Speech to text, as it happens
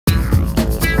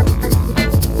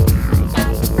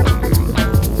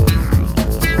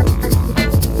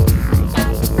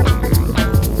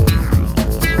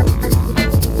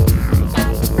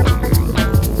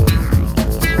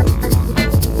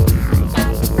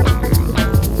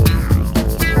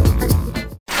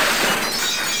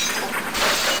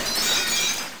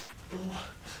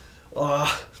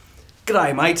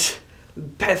G'day mates,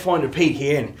 Pathfinder Pete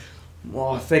here, and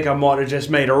I think I might have just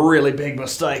made a really big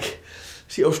mistake.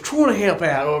 See, I was trying to help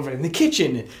out over in the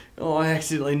kitchen, and I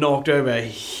accidentally knocked over a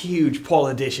huge pile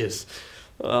of dishes.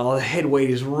 The head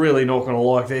waiter is really not going to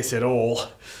like this at all.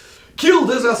 Kill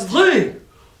des Astrées!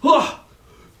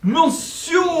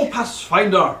 Monsieur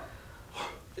Pathfinder!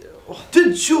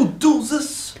 Did you do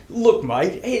this? Look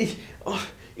mate,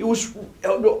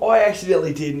 I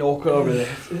accidentally did knock over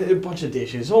a bunch of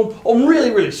dishes. I'm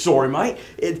really sorry mate.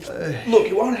 Look,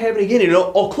 it won't happen again and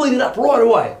I'll clean it up right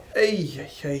away.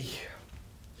 Hey.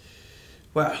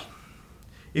 Well,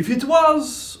 if it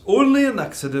was only an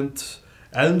accident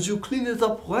and you clean it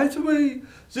up right away,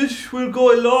 this will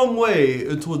go a long way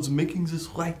towards making this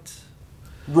right.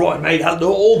 Right mate,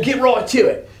 I'll get right to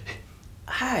it.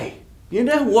 Hey, you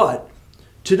know what?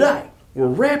 Today, we're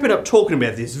wrapping up talking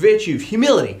about this virtue of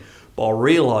humility by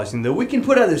realising that we can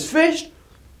put others first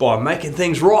by making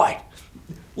things right.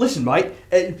 Listen mate,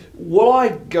 while I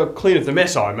go clean up the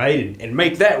mess I made and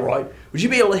make that right, would you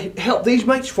be able to help these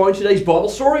mates find today's Bible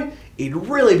story? It'd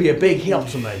really be a big help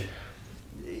to me.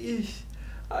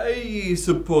 I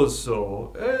suppose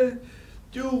so.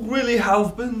 You really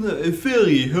have been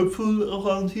very helpful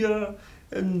around here,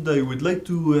 and I would like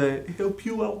to help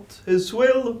you out as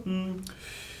well.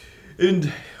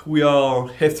 And we are,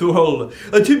 after all,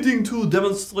 attempting to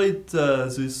demonstrate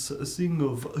this thing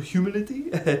of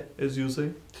humility, as you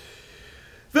say.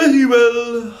 Very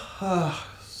well.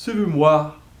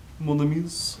 Suivez-moi, mon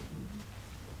amis.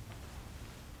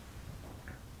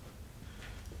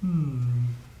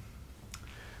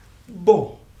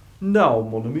 Bon, now,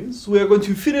 mon amis, we are going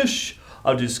to finish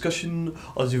our discussion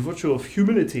of the virtue of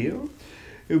humility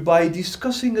by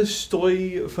discussing a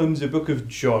story from the book of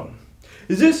John.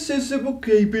 This is the book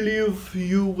I believe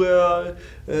you were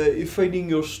finding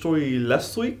your story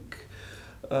last week,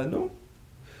 no?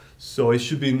 So it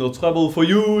should be no trouble for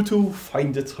you to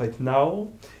find it right now.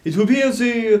 It will be in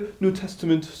the New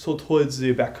Testament, so towards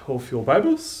the back of your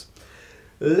Bibles.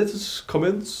 Let us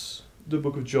commence the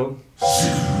book of John.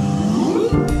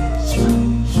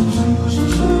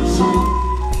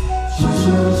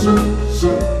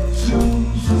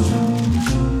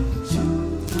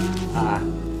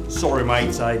 Sorry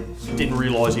mates, I didn't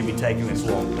realise you'd be taking this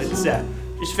long. Let's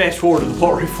just fast forward to the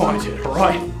plot refines it,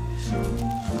 alright?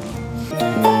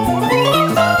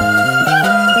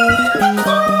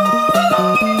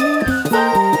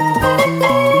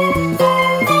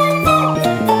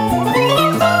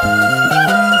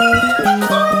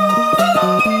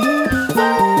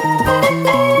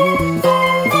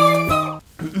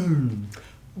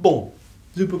 Bon,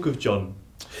 the book of John.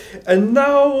 And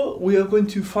now we are going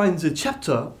to find the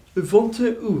chapter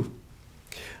 21.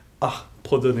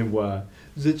 Pardonnez-moi,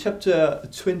 the chapter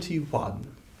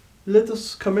 21. Let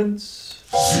us commence.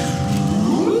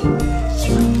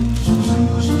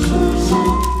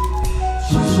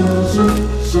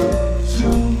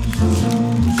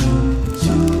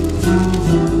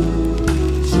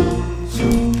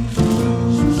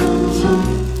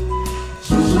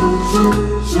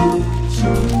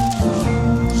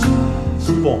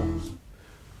 Bon,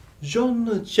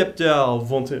 John chapter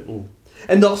 21.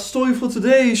 And our story for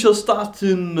today shall start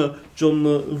in John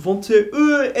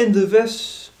 21 and the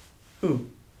verse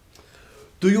 1.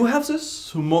 Do you have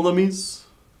this, mon amis?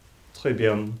 Très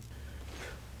bien.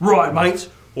 Right mate,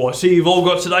 well I see you've all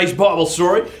got today's Bible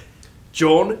story.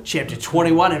 John chapter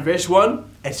 21 and verse 1.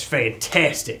 It's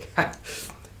fantastic.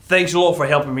 Thanks a lot for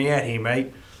helping me out here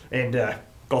mate. And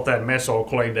got that mess all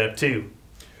cleaned up too.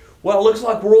 Well, it looks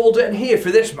like we're all done here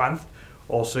for this month.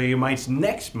 I'll see you mates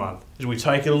next month as we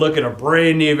take a look at a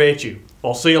brand new virtue.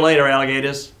 I'll see you later,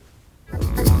 alligators.